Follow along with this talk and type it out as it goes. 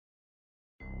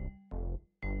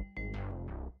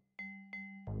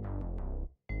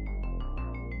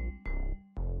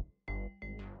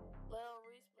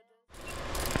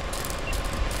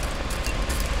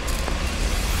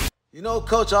You know,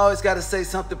 Coach, I always got to say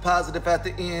something positive at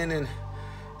the end, and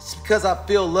it's because I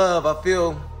feel love, I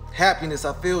feel happiness,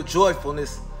 I feel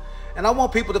joyfulness, and I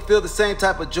want people to feel the same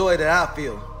type of joy that I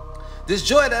feel. This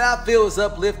joy that I feel is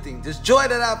uplifting. This joy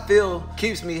that I feel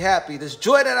keeps me happy. This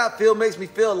joy that I feel makes me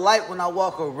feel light when I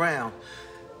walk around.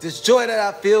 This joy that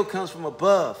I feel comes from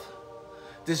above.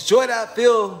 This joy that I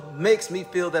feel makes me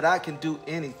feel that I can do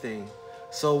anything.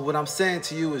 So what I'm saying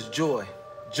to you is joy.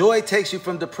 Joy takes you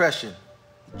from depression.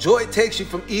 Joy takes you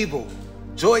from evil.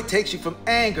 Joy takes you from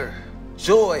anger.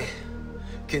 Joy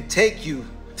can take you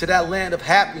to that land of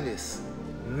happiness.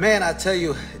 Man, I tell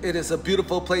you, it is a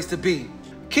beautiful place to be.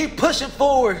 Keep pushing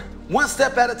forward, one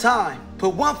step at a time.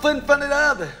 Put one foot in front of the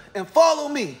other and follow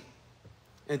me.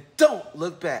 And don't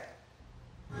look back.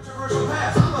 It's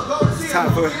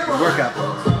time for a workout.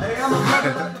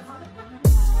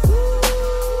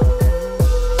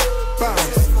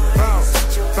 Bounce,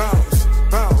 bounce, bounce,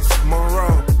 bounce,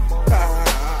 Monroe.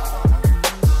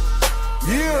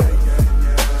 Yeah,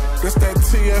 that's that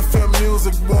TFM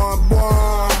music, boy,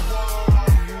 boy.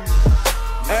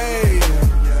 Hey,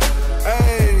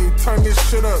 hey, turn this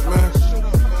shit up, man.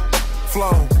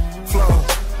 Flow, flow,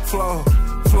 flow,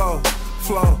 flow,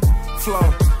 flow,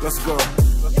 flow. Let's go.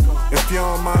 If you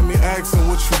don't mind me asking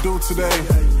what you do today,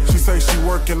 she say she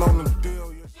working on the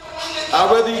deal.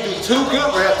 I'd rather you do 2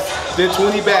 good reps than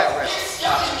 20 bad reps.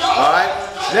 Alright?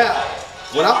 Now,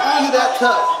 when I'm on you that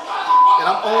tough, and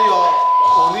I'm on y'all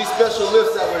on these special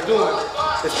lifts that we're doing,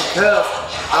 it's because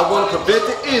I want to prevent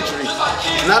the injury.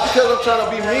 Not because I'm trying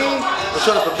to be mean, I'm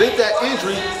trying to prevent that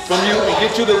injury from you and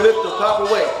get you to lift the proper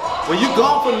way. When you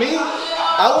gone from me,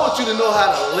 I want you to know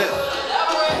how to lift.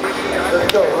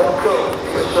 Let's go, let's go.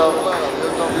 It's all love,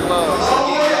 it's gonna be love.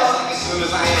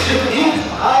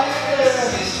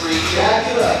 Jack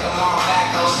it up. Come on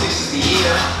back, those 6 of the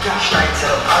year. Straight to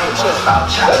the point, just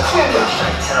about straight to the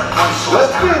point, so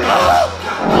it's time to go.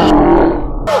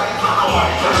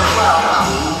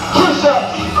 Push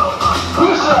up,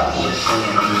 push up,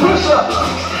 push up.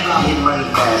 Getting money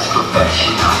fast,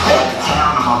 professional.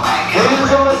 Town on my back.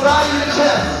 Hands on the side of your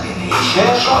chest.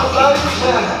 Hands on the side of your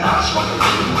chest.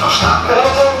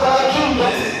 Elbows out of you.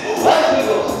 Let's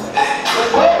go. Let's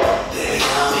go.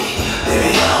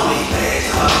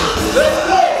 Let's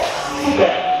go!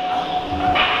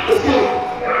 Let's get it.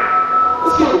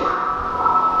 Let's get it.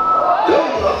 There we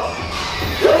go.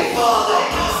 Stay farther.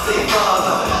 Stay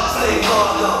farther. Stay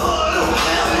farther.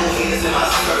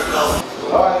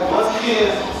 Alright, once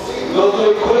again, go do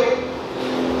it quick.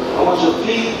 I want your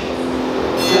feet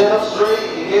stand up straight,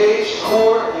 engage,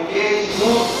 core, engage,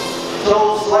 move,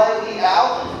 toes slightly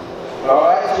out.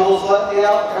 Alright, toes slightly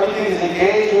out. Everything is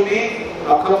engaged with me.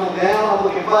 I'm coming down, I'm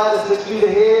looking 5 to 6 feet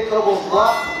ahead, elbows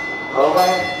locked.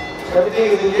 Alright,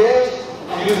 everything is engaged.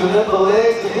 I'm using the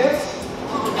legs and hips.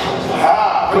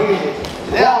 Bring it.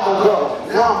 Now I'm gonna go.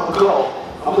 Now I'm gonna go.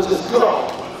 I'm gonna just go.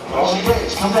 All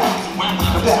engaged, come down.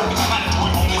 Come down.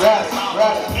 Grab it,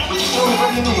 grab it. Show me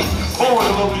what you need. Forward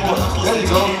a little bit more. There you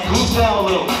go. Move down a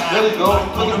little. There you go.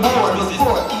 Looking forward, look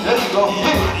forward. There you go.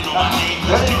 Hit it.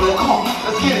 There you go. Come on.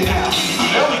 Let's get it now.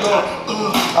 There we go.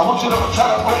 I want you to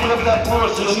try to open up that floor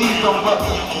so the knees don't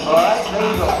buckle. Alright? There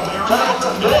you go. Try to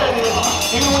open up. There it is.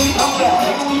 Even when you come down.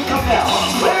 Even when you come down.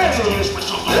 There it is.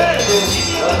 There it is.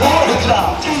 Good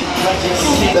job.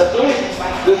 That's 3.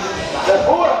 That's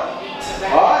 4.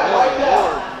 Alright, wipe down.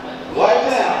 Wipe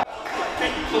down.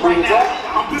 Right now,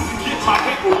 I'm busy getting my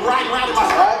paper right around in my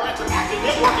spirit to acting,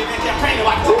 networking, and campaigning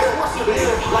like a force of it,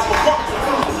 like a fucking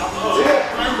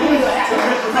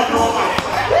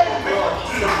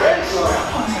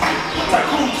like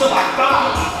who till I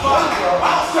die?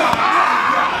 Outside,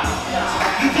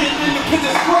 you get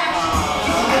independent scratch.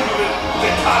 Just remember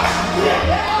that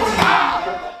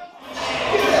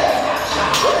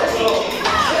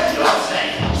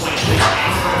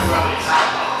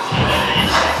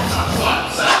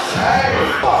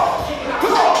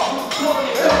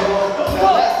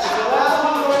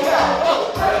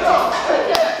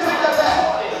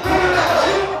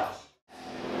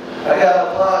I gotta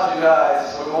applaud you guys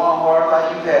for going hard like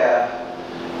you have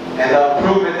and the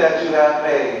improvement that you have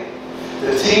made.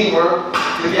 The teamwork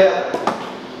together.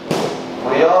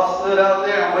 When y'all stood out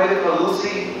there and waited for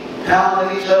Lucy,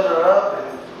 pounding each other up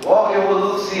and walking with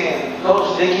Lucy and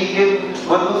Coach Nikki getting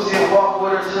with Lucy and walk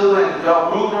with her too and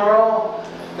y'all rooting her on,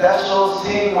 that shows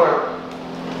teamwork.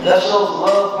 That shows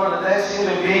love for the next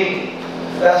human being.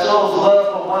 That shows love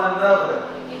for one another.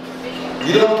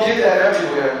 You don't get that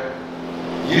everywhere.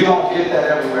 You don't get that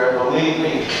everywhere, believe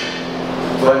me.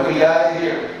 But we got it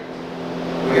here.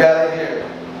 We got it here.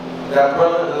 That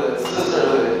brotherhood,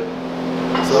 sisterhood.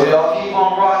 So y'all keep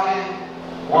on rocking.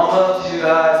 One love to you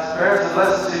guys. Prayers and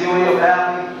blessings to you and your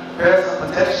family. Prayers and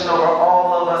protection over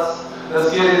all of us. Let's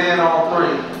get it in on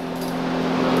 3.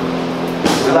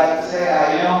 We like to say,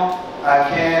 I am, I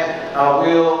can, I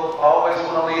will. Always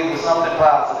want to lead with something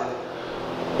positive.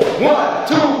 1, 2, 3.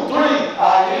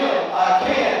 I am, I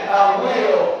can, I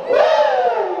will.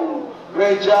 Woo!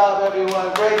 Great job, everyone.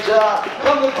 Great job.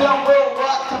 Come to Dumbbell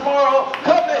Rock tomorrow.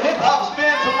 Come to Hip Hop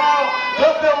Spin tomorrow.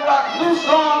 Dumbbell Rock, new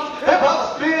songs. Hip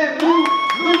Hop Spin, new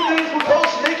things with Coach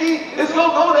Nikki. It's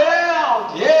gonna go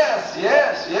down. Yes,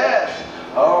 yes, yes.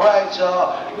 All right,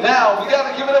 y'all. Now we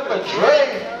gotta give it up for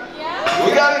Dre.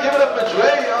 We gotta give it up for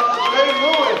Dre, y'all. Dre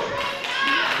Lewis.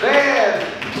 Man,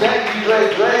 thank you,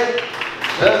 Dre.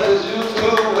 That's his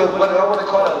YouTube, what I want to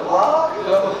call it, a vlog?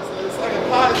 It's like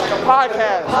a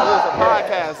podcast.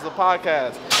 It's a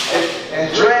podcast.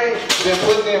 And Dre's been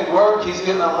putting in work. He's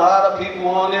getting a lot of people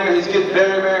on there. He's getting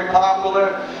very, very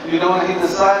popular. You know, and he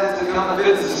decided to come to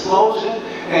Fitness Explosion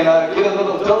and get a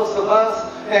little dose of us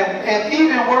and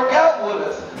even work out with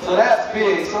us. So that's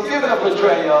big. So give it up for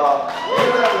Dre, y'all.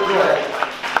 Give it up for Dre.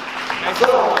 And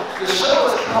so the show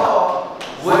is called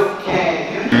What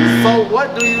Can You Do? So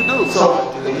what do you do? So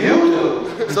what do you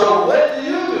do? So what do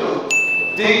you do?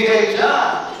 DJ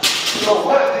John. So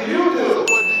what do you do?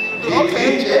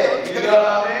 Okay. DJ. You know what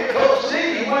I mean? Coach C,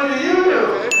 what do you do?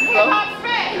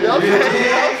 Okay. You know what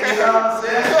I'm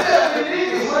saying?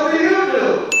 What do you do?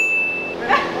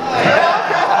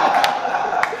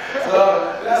 So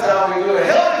that's how we do it.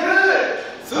 Hell good.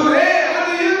 Sudan, what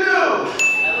do you do?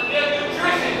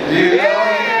 You know,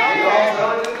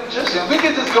 nutrition. We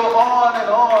can just go on and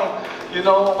on. You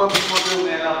know what people do,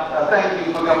 man. I thank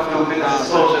you for coming through Fitness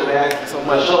Explosion, man. Thank you so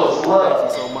much. Show us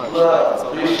love. Thank you so much. Love.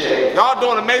 Appreciate it. Y'all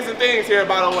doing amazing things here,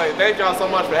 by the way. Thank y'all so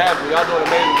much for having me. Y'all doing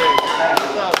amazing things.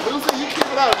 Lucy, you keep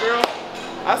it up, girl.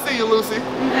 I see you, Lucy.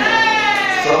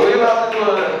 So we about to do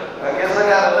it. I guess I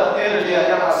got enough energy. I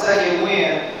got my second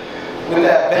win with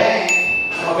that bang.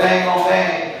 I'm a bang on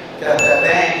bang. Got that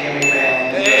bang in me,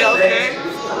 man. Yeah, okay.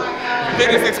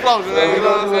 Biggest explosion, man. You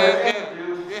know what I'm saying?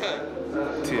 Yeah.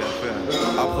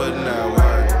 I put in that work,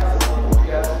 man.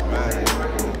 Yeah.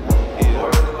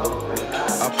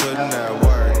 I put in that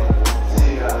work.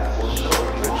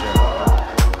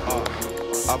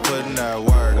 I put in that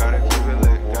work.